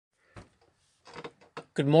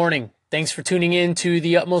Good morning. Thanks for tuning in to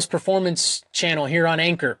the Utmost Performance channel here on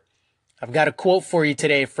Anchor. I've got a quote for you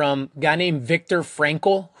today from a guy named Viktor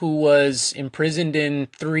Frankl, who was imprisoned in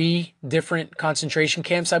 3 different concentration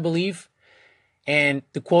camps, I believe. And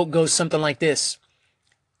the quote goes something like this: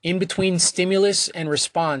 "In between stimulus and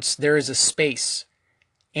response, there is a space.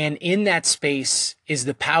 And in that space is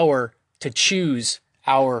the power to choose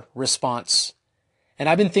our response." And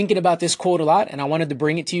I've been thinking about this quote a lot, and I wanted to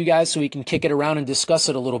bring it to you guys so we can kick it around and discuss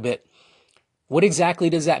it a little bit. What exactly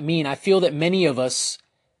does that mean? I feel that many of us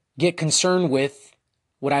get concerned with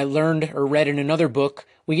what I learned or read in another book.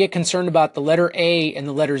 We get concerned about the letter A and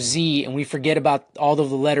the letter Z, and we forget about all of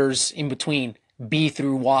the letters in between, B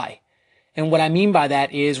through Y. And what I mean by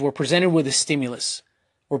that is we're presented with a stimulus.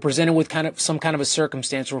 We're presented with some kind of a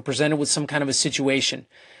circumstance. We're presented with some kind of a situation.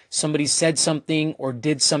 Somebody said something or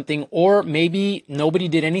did something, or maybe nobody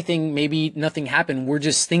did anything. Maybe nothing happened. We're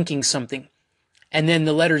just thinking something. And then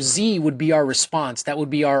the letter Z would be our response. That would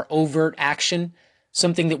be our overt action,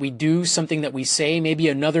 something that we do, something that we say, maybe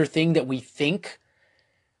another thing that we think.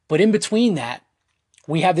 But in between that,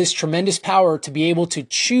 we have this tremendous power to be able to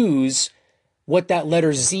choose what that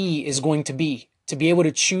letter Z is going to be able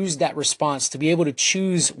to choose that response, to be able to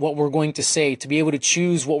choose what we're going to say, to be able to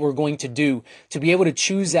choose what we're going to do, to be able to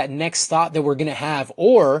choose that next thought that we're going to have,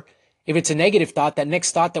 or if it's a negative thought, that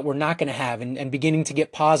next thought that we're not going to have, and beginning to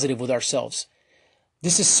get positive with ourselves.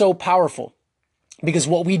 This is so powerful because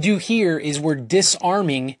what we do here is we're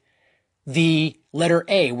disarming the letter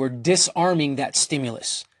A. We're disarming that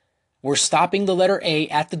stimulus. We're stopping the letter A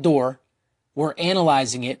at the door. We're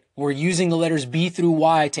analyzing it. We're using the letters B through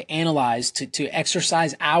Y to analyze, to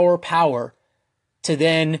exercise our power to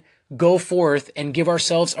then go forth and give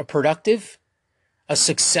ourselves a productive, a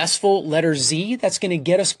successful letter Z that's going to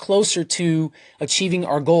get us closer to achieving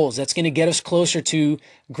our goals. That's going to get us closer to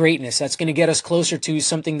greatness. That's going to get us closer to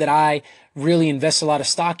something that I really invest a lot of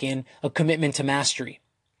stock in, a commitment to mastery.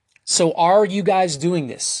 So are you guys doing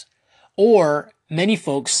this? Or many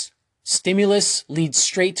folks, stimulus leads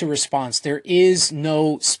straight to response. There is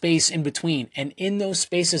no space in between. And in those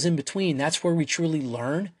spaces in between, that's where we truly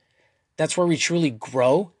learn. That's where we truly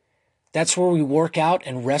grow. That's where we work out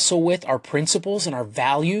and wrestle with our principles and our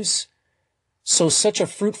values. So such a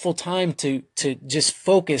fruitful time to just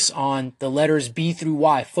focus on the letters B through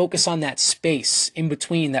Y. Focus on that space in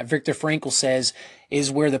between that Viktor Frankl says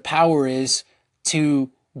is where the power is to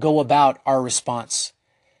go about our response.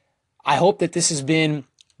 I hope that this has been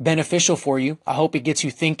beneficial for you. I hope it gets you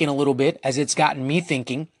thinking a little bit, as it's gotten me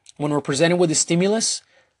thinking. When we're presented with a stimulus,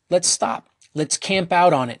 let's stop. Let's camp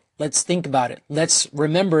out on it. Let's think about it. Let's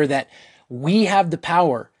remember that we have the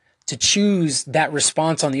power to choose that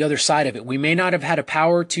response on the other side of it. We may not have had a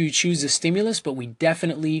power to choose the stimulus, but we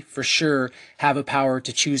definitely, for sure, have a power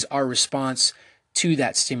to choose our response to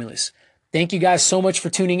that stimulus. Thank you guys so much for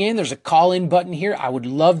tuning in. There's a call-in button here. I would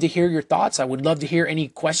love to hear your thoughts. I would love to hear any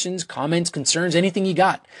questions, comments, concerns, anything you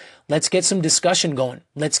got. Let's get some discussion going.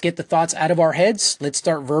 Let's get the thoughts out of our heads. Let's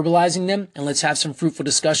start verbalizing them, and let's have some fruitful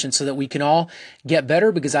discussion so that we can all get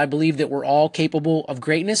better, because I believe that we're all capable of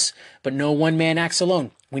greatness, but no one man acts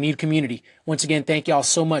alone. We need community. Once again, thank you all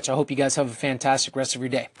so much. I hope you guys have a fantastic rest of your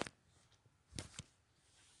day.